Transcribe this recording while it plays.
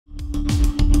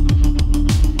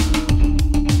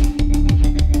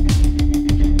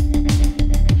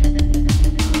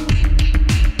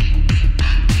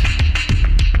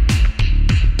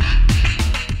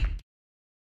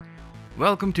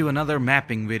Welcome to another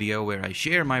mapping video where I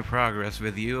share my progress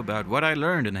with you about what I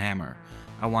learned in Hammer.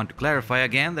 I want to clarify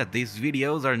again that these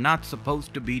videos are not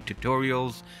supposed to be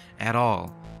tutorials at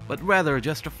all, but rather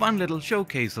just a fun little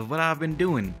showcase of what I've been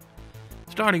doing.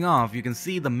 Starting off, you can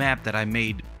see the map that I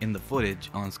made in the footage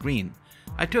on screen.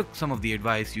 I took some of the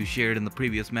advice you shared in the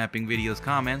previous mapping videos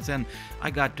comments, and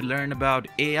I got to learn about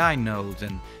AI nodes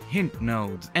and hint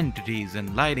nodes, entities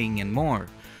and lighting and more.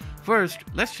 First,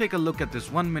 let's take a look at this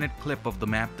 1-minute clip of the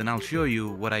map, then I'll show you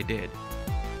what I did.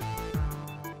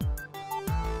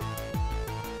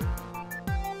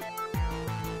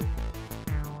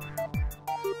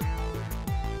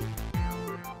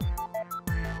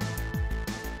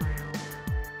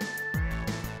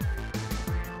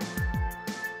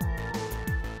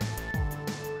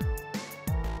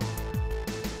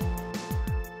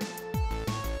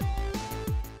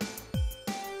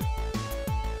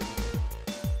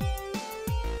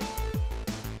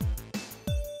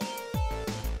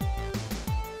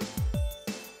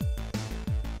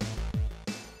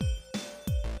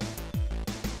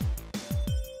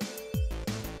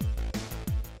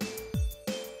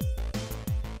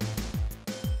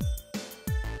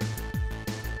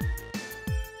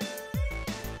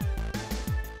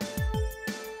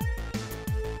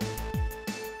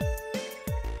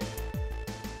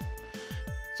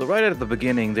 So right at the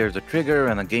beginning, there's a trigger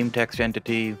and a game text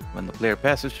entity. When the player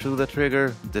passes through the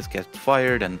trigger, this gets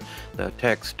fired and the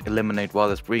text "Eliminate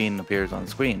Wallace Breen" appears on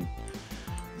screen.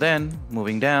 Then,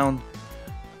 moving down,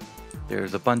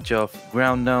 there's a bunch of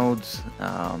ground nodes,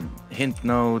 hint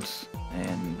nodes,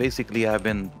 and basically I've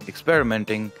been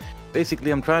experimenting. Basically,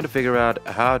 I'm trying to figure out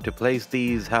how to place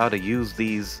these, how to use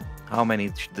these, how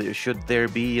many should there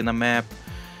be in a map,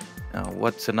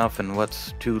 what's enough and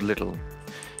what's too little.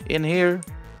 In here,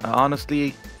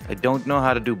 honestly, I don't know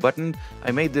how to do button.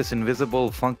 I made this invisible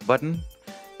funk button,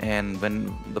 and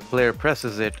when the player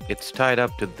presses it, it's tied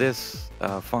up to this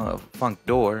funk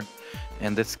door,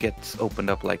 and this gets opened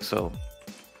up like so.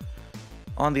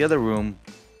 On the other room,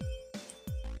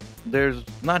 there's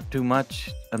not too much,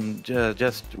 and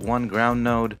just one ground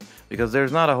node, because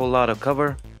there's not a whole lot of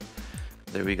cover.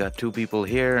 There we got two people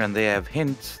here, and they have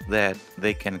hints that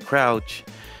they can crouch.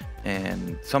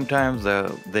 And sometimes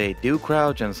they do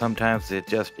crouch and sometimes they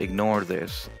just ignore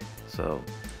this, so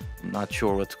I'm not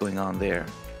sure what's going on there.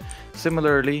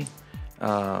 Similarly,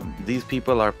 these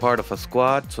people are part of a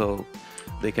squad, so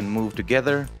they can move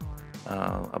together.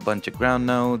 A bunch of ground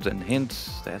nodes and hints,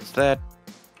 that's that.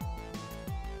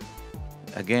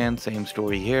 Again, same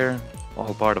story here,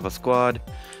 all part of a squad.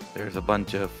 There's a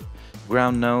bunch of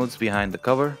ground nodes behind the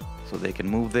cover, so they can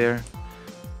move there.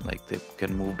 Like they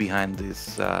can move behind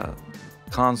this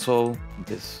console,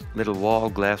 this little wall,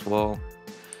 glass wall.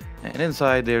 And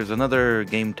inside there's another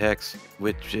game text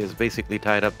which is basically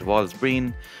tied up to Wallace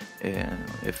Breen.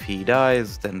 If he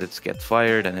dies, then this gets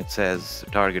fired and it says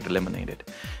target eliminated.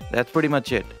 That's pretty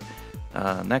much it.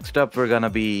 Next up, we're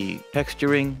gonna be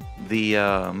texturing the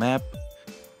map.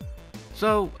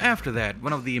 So after that,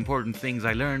 one of the important things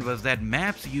I learned was that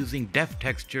maps using depth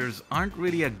textures aren't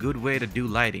really a good way to do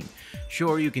lighting.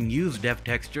 Sure, you can use depth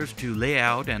textures to lay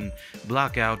out and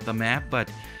block out the map, but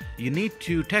you need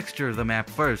to texture the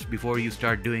map first before you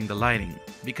start doing the lighting.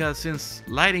 Because since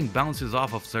lighting bounces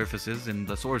off of surfaces in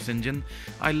the source engine,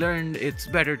 I learned it's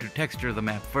better to texture the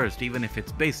map first, even if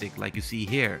it's basic like you see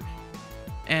here.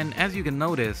 And as you can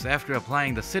notice, after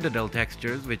applying the Citadel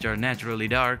textures, which are naturally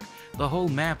dark, the whole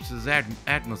map's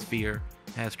atmosphere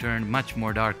has turned much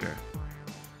more darker.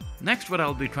 Next, what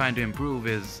I'll be trying to improve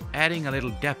is adding a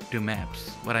little depth to maps.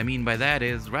 What I mean by that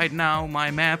is, right now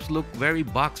my maps look very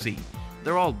boxy.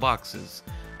 They're all boxes.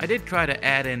 I did try to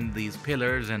add in these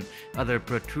pillars and other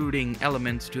protruding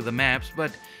elements to the maps,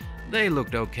 but they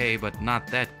looked okay, but not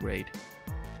that great.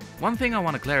 One thing I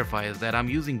want to clarify is that I'm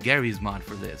using Garry's Mod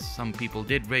for this. Some people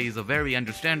did raise a very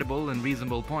understandable and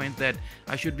reasonable point that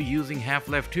I should be using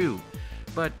Half-Life 2.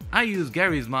 But I use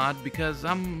Garry's Mod because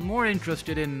I'm more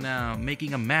interested in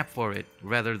making a map for it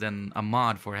rather than a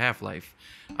mod for Half-Life.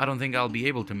 I don't think I'll be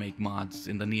able to make mods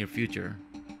in the near future.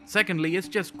 Secondly, it's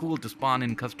just cool to spawn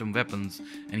in custom weapons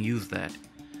and use that.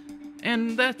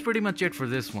 And that's pretty much it for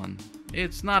this one.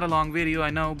 It's not a long video, I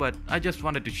know, but I just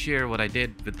wanted to share what I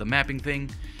did with the mapping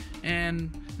thing. And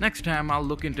next time I'll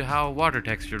look into how water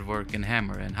textures work in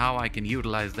Hammer and how I can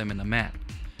utilize them in a map.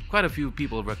 Quite a few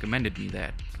people recommended me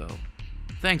that, so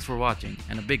thanks for watching,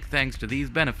 and a big thanks to these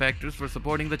benefactors for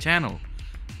supporting the channel: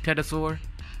 Tedasaur,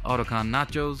 Autocon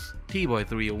Nachos,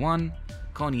 T-Boy301,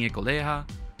 Connie Ecoleja,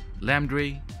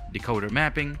 Lambdry, Decoder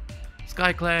Mapping,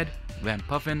 Skyclad, Vamp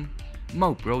Puffin,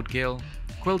 Mope Roadkill,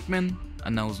 Quiltman,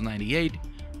 Anose98,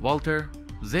 Walter,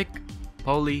 Zik,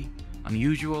 Polly,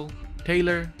 Unusual,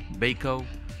 Taylor, Bako,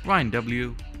 Ryan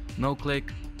W,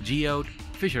 NoClick, Geode,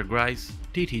 Fisher Grice,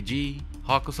 TTG,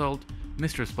 Hawk Assault,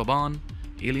 Mistress Paban,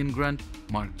 Alien Grunt,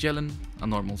 Mark Jellin, A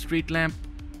Normal Street Lamp,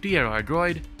 TRR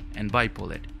Droid, and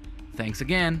Bipolit. Thanks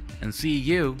again, and see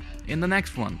you in the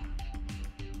next one.